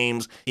 playing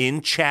games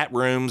in chat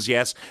rooms.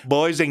 Yes,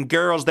 boys and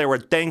girls, there were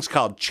things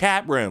called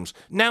chat rooms.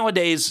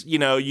 Nowadays, you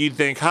know, you'd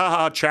think,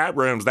 haha, chat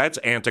rooms, that's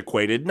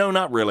antiquated. No,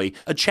 not really.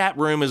 A chat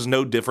room is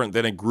no different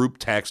than a group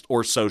text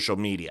or social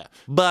media.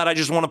 But I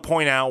just want to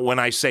point out, when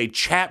I say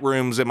chat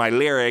rooms in my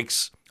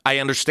lyrics, I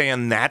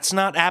understand that's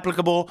not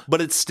applicable, but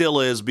it still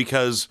is,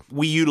 because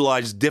we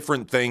utilize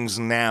different things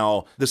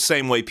now the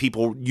same way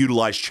people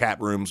utilize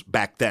chat rooms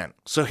back then.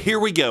 So here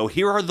we go.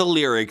 Here are the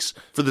lyrics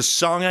for the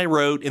song I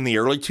wrote in the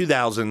early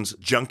 2000s,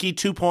 Junkie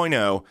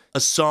 2.0, a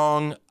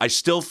song I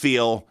still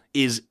feel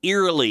is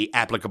eerily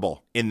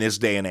applicable in this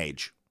day and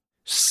age.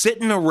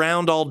 Sitting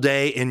around all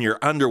day in your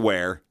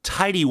underwear,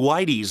 tidy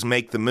whities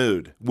make the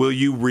mood. Will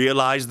you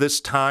realize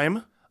this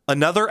time?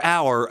 Another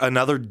hour,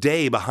 another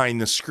day behind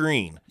the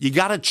screen. You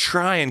gotta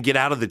try and get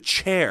out of the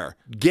chair.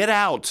 Get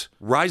out.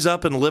 Rise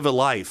up and live a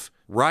life.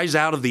 Rise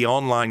out of the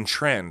online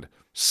trend.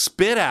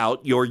 Spit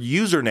out your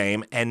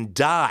username and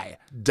die.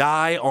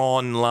 Die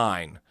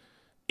online.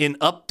 In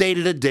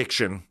updated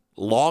addiction,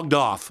 logged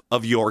off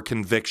of your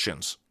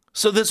convictions.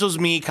 So this was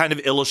me kind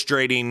of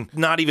illustrating,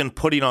 not even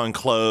putting on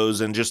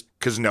clothes and just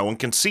because no one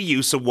can see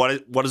you. So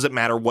what does it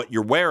matter what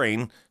you're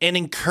wearing? And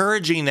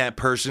encouraging that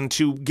person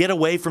to get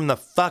away from the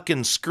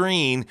fucking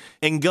screen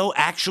and go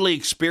actually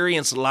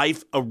experience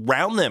life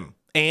around them.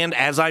 And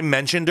as I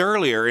mentioned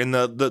earlier in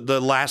the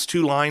last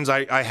two lines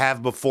I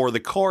have before the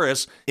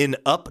chorus, an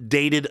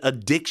updated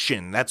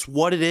addiction. That's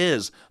what it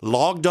is.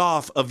 Logged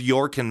off of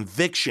your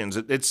convictions.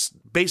 It's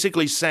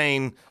basically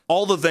saying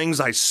all the things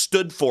I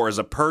stood for as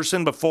a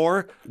person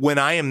before, when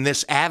I am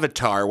this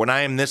avatar, when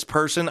I am this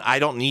person, I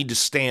don't need to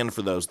stand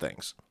for those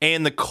things.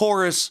 And the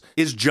chorus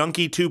is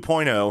Junkie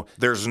 2.0.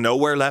 There's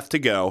nowhere left to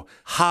go.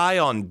 High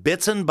on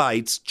bits and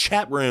bytes,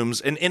 chat rooms,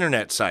 and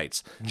internet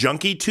sites.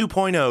 Junkie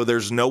 2.0,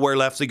 there's nowhere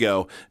left to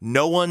go.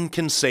 No one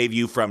can save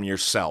you from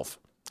yourself.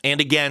 And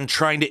again,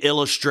 trying to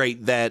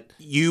illustrate that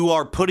you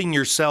are putting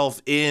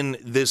yourself in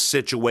this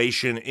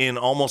situation in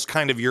almost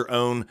kind of your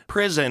own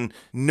prison.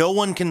 No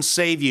one can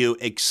save you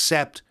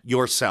except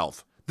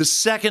yourself. The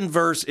second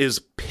verse is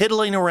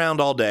piddling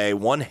around all day,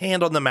 one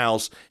hand on the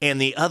mouse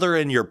and the other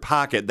in your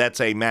pocket.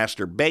 That's a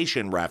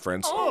masturbation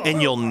reference.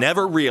 And you'll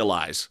never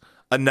realize.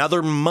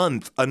 Another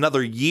month,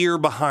 another year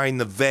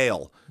behind the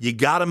veil. You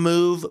gotta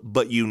move,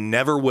 but you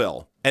never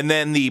will. And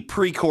then the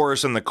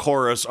pre-chorus and the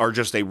chorus are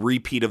just a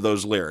repeat of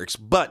those lyrics.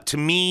 But to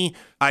me,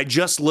 I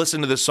just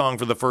listened to this song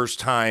for the first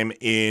time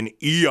in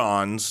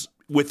eons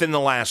within the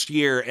last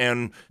year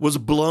and was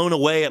blown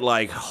away at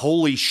like,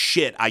 holy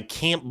shit, I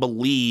can't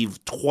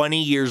believe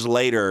 20 years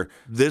later,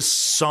 this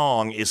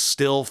song is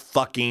still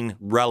fucking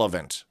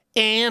relevant.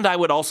 And I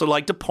would also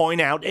like to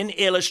point out and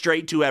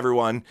illustrate to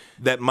everyone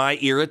that my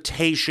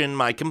irritation,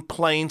 my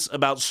complaints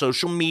about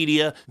social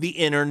media, the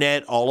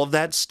internet, all of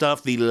that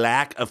stuff, the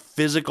lack of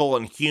physical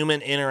and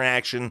human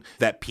interaction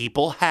that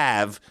people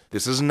have,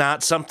 this is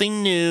not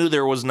something new.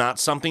 There was not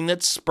something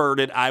that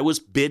spurted. I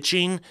was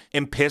bitching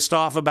and pissed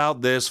off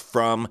about this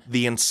from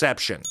the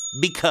inception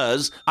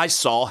because I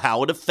saw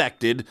how it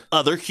affected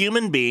other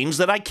human beings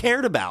that I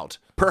cared about.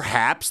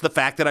 Perhaps the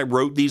fact that I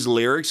wrote these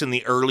lyrics in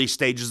the early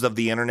stages of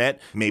the internet,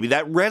 maybe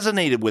that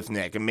resonated with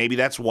Nick, and maybe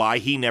that's why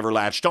he never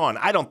latched on.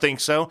 I don't think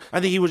so.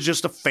 I think he was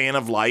just a fan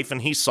of life,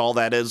 and he saw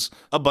that as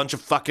a bunch of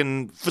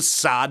fucking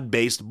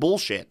facade-based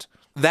bullshit.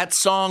 That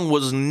song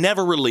was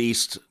never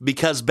released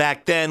because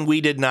back then we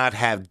did not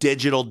have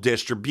digital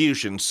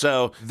distribution.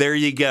 So there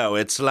you go.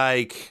 It's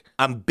like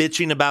I'm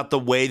bitching about the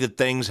way that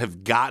things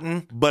have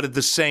gotten, but at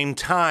the same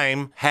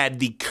time, had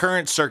the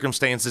current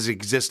circumstances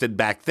existed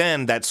back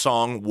then, that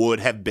song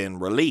would have been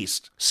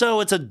released. So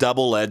it's a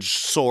double-edged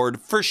sword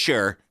for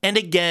sure. And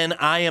again,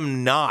 I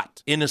am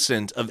not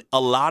innocent of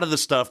a lot of the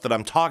stuff that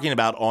I'm talking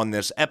about on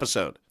this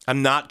episode.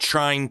 I'm not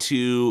trying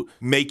to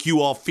make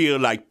you all feel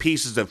like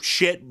pieces of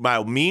shit,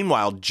 while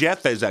meanwhile,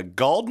 Jeff is a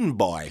golden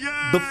boy.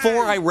 Yay!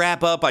 Before I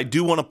wrap up, I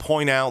do want to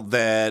point out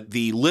that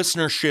the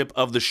listenership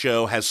of the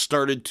show has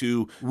started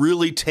to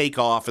really take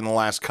off in the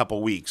last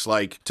couple weeks,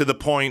 like to the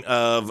point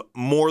of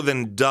more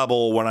than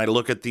double when I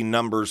look at the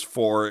numbers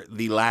for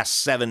the last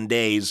 7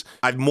 days.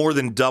 I've more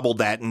than doubled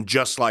that in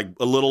just like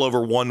a little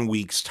over 1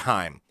 week's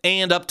time.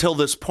 And up till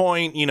this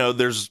point, you know,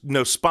 there's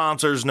no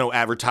sponsors, no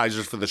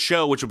advertisers for the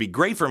show, which would be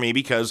great for me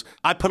because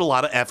I put a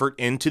lot of effort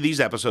into these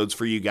episodes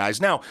for you guys.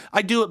 Now,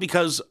 I do it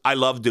because I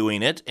love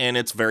doing it and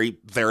it's very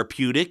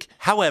therapeutic.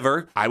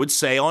 However, I would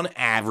say on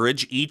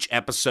average, each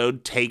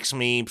episode takes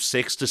me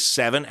 6 to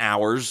 7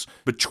 hours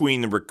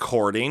between the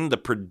recording, the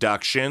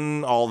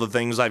production, all the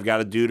things I've got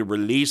to do to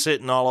release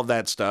it and all of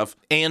that stuff.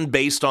 And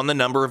based on the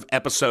number of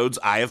episodes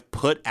I have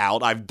put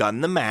out, I've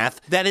done the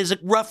math. That is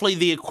roughly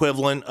the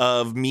equivalent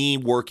of me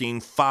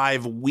working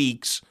 5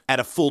 weeks at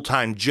a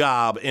full-time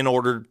job in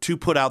order to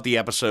put out the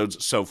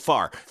episodes so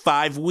far.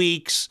 5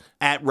 weeks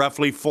at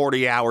roughly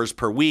 40 hours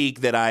per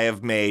week that I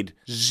have made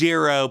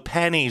 0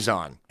 pennies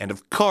on. And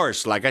of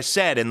course, like I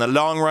said, in the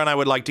long run, I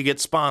would like to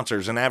get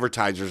sponsors and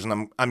advertisers,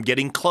 and I'm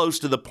getting close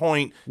to the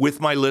point with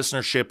my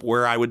listenership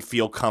where I would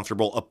feel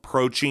comfortable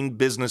approaching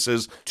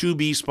businesses to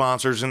be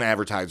sponsors and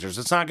advertisers.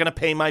 It's not going to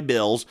pay my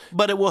bills,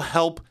 but it will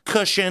help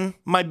cushion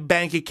my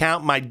bank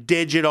account, my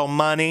digital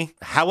money.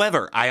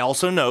 However, I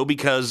also know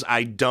because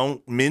I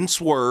don't mince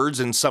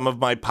words in some of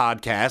my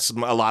podcasts,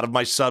 a lot of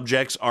my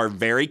subjects are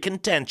very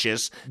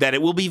contentious, that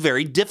it will be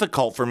very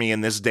difficult for me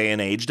in this day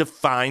and age to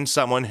find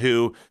someone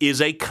who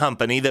is a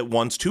company that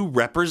wants to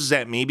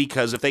represent me,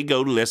 because if they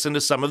go listen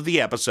to some of the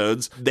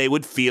episodes, they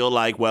would feel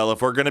like, well,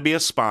 if we're going to be a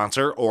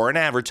sponsor or an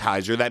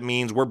advertiser, that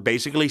means we're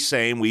basically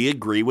saying we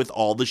agree with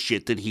all the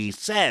shit that he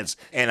says.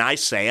 And I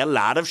say a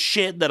lot of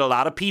shit that a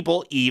lot of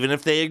people, even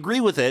if they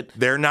agree with it,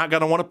 they're not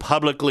going to want to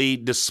publicly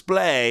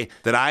display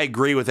that I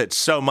agree with it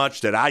so much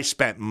that I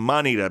spent that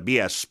money to be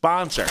a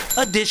sponsor.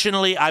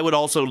 Additionally, I would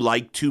also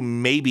like to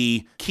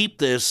maybe keep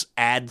this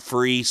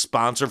ad-free,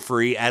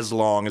 sponsor-free as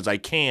long as I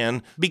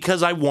can,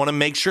 because I want to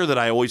make sure that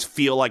I always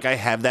feel like I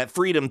have that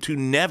freedom to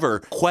never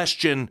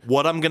question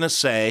what I'm going to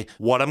say,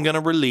 what I'm going to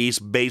release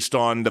based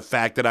on the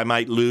fact that I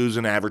might lose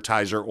an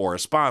advertiser or a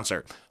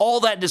sponsor. All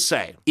that to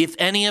say, if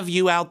any of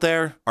you out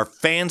there are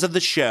fans of the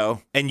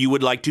show and you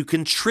would like to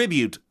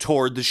contribute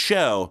toward the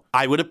show,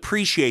 I would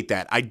appreciate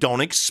that. I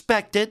don't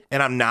expect it,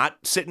 and I'm not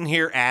sitting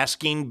here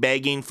asking,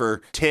 begging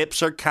for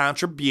tips or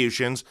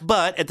contributions,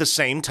 but at the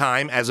same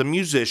time, as a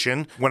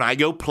musician, when I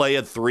go play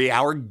a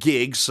 3-hour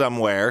gig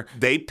somewhere,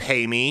 they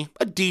pay me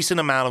a decent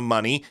amount of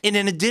money. And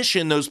in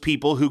addition, those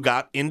people who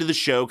got into the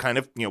show kind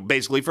of,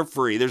 basically for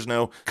free, there's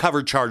no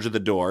cover charge at the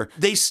door,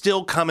 they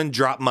still come and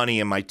drop money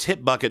in my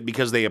tip bucket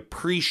because they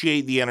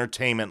appreciate the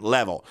entertainment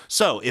level.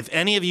 So if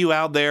any of you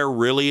out there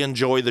really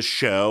enjoy the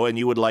show and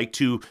you would like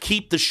to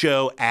keep the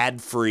show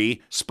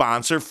ad-free,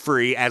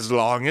 sponsor-free as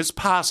long as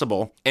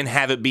possible, and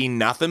have it be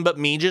nothing but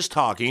me just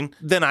talking,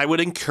 then I would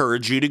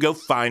encourage you to go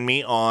find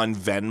me on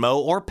Venmo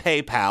or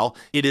PayPal.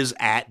 It is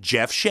at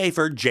Jeff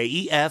Schaffer,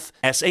 JEFSHAFFER,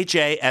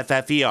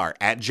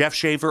 at Jeff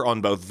Schaffer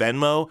on both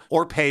Venmo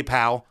or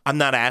PayPal. I'm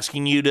not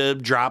asking you to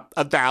drop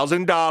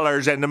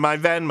 $1,000 into my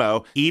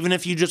Venmo. Even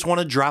if you just want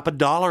to drop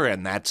 $1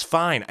 in, that's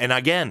fine. And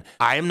again,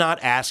 I am not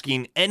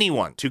asking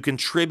anyone to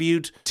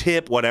contribute,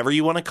 tip, whatever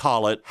you want to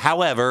call it.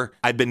 However,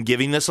 I've been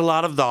giving this a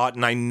lot of thought,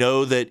 and I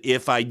know that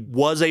if I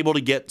was able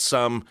to get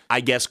some,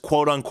 I guess,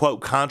 quote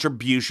unquote,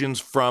 contributions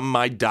from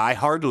my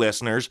diehard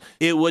listeners,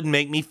 it would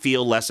make me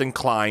feel less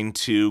inclined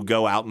to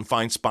go out and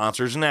find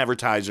sponsors and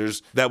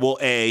advertisers that will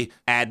A,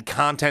 add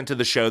content to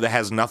the show that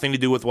has nothing to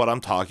do with what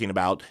I'm talking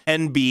about,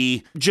 and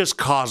B, just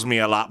cause me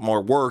a lot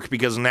more work,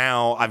 because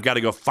now I've got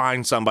to go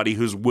find somebody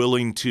who's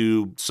willing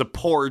to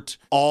support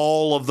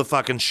all of the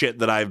fucking shit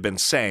that I've been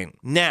saying.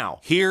 Now,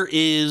 here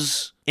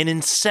is an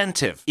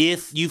incentive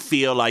if you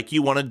feel like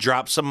you want to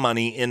drop some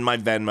money in my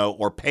Venmo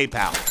or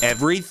PayPal.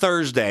 Every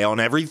Thursday, on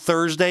every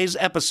Thursday's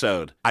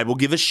episode, I will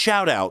give a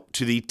shout out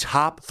to the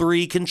top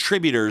 3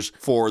 contributors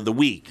for the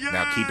week. Yay!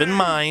 Now keep in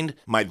mind,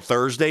 my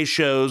Thursday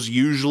shows,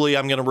 usually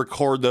I'm going to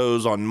record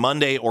those on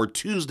Monday or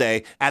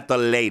Tuesday at the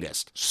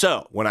latest.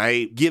 So when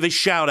I give a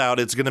shout out,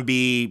 it's going to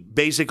be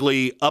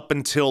basically up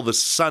until the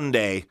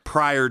Sunday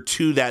prior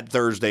to that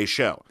Thursday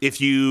show.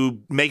 If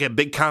you make a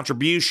big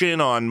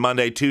contribution on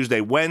Monday, Tuesday,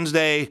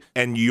 Wednesday,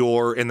 and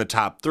you're in the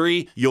top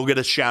 3, you'll get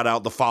a shout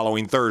out the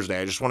following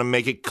Thursday. I just want to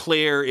make it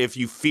clear, if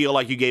you feel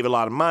like you gave a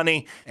lot of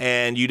money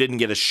and you didn't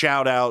get a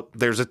shout out,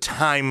 there's a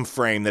time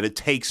frame that it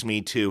takes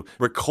me to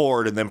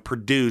record and then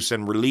produce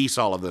and release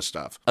all of this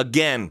stuff.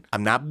 Again,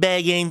 I'm not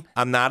begging,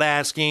 I'm not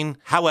asking.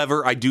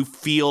 However, I do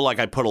feel like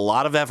I put a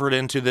lot of effort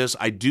into this.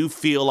 I do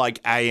feel like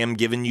I am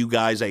giving you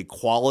guys a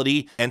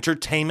quality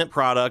entertainment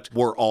product.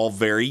 We're all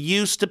very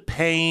used to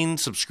paying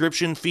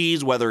subscription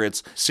fees, whether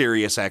it's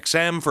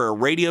SiriusXM for a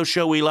radio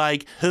show we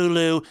like,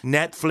 Hulu,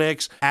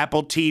 Netflix,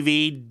 Apple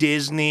TV,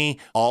 Disney,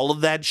 all of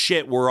that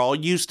shit. We're all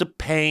used to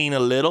paying a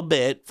little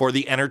bit for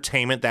the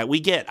entertainment that we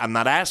get. I'm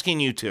not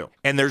asking you to.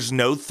 And there's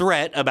no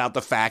threat about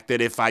the fact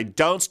that if I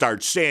don't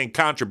start seeing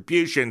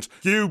contributions,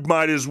 you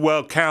might as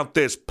well count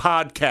this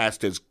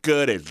podcast as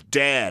good as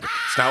dead.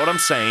 It's not what I'm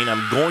saying.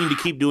 I'm going to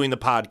keep doing the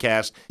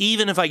podcast,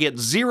 even if I get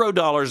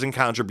 $0 in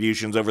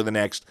contributions over the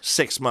next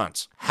 6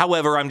 months.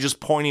 However, I'm just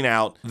pointing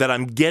out that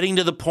I'm getting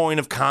to the point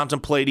of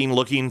contemplating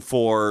looking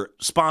for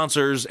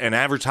sponsors and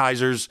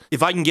advertisers.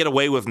 If I can get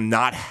away with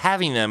not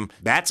having them,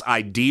 that's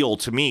ideal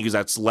to me, because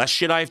that's less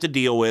shit I have to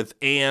deal with,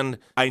 and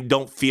I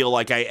don't feel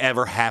like I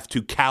ever have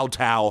to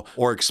kowtow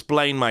or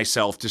explain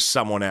myself to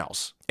someone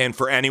else. And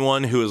for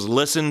anyone who has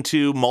listened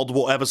to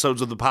multiple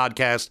episodes of the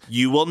podcast,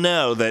 you will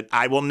know that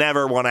I will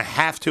never want to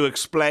have to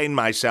explain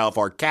myself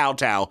or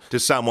kowtow to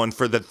someone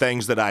for the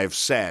things that I've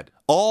said.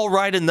 All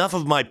right, enough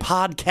of my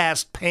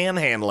podcast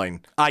panhandling.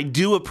 I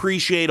do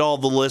appreciate all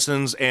the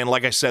listens, and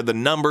like I said, the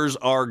numbers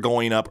are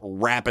going up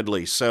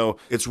rapidly. So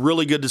it's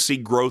really good to see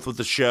growth with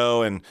the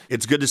show, and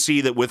it's good to see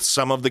that with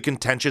some of the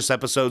contentious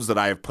episodes that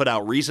I have put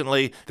out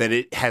recently, that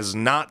it has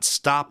not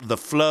stopped the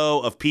flow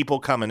of people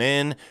coming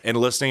in and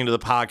listening to the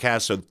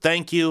podcast. So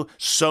thank you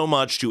so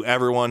much to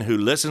everyone who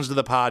listens to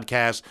the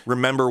podcast.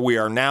 Remember, we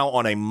are now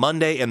on a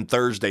Monday and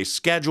Thursday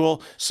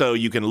schedule, so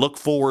you can look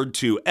forward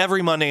to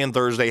every Monday and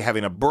Thursday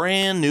having a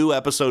brand new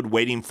episode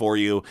waiting for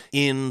you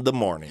in the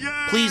morning.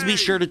 Yay! Please be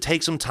sure to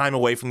take some time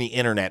away from the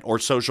internet or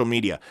social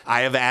media.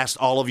 I have asked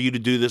all of you to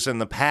do this in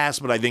the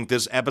past, but I think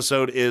this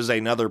episode is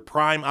another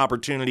prime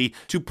opportunity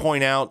to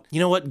point out, you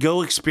know what?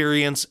 Go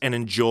experience and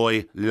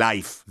enjoy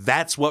life.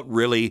 That's what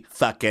really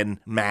fucking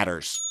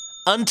matters.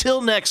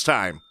 Until next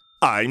time,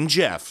 I'm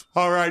Jeff.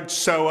 All right,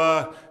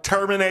 so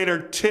Terminator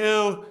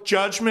 2,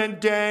 Judgment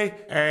Day,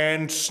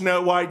 and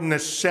Snow White and the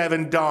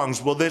Seven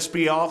Dongs. Will this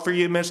be all for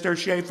you, Mr.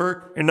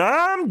 Schaffer? And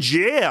I'm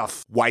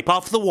Jeff. Wipe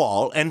off the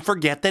wall and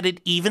forget that it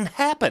even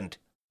happened.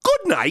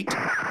 Good night.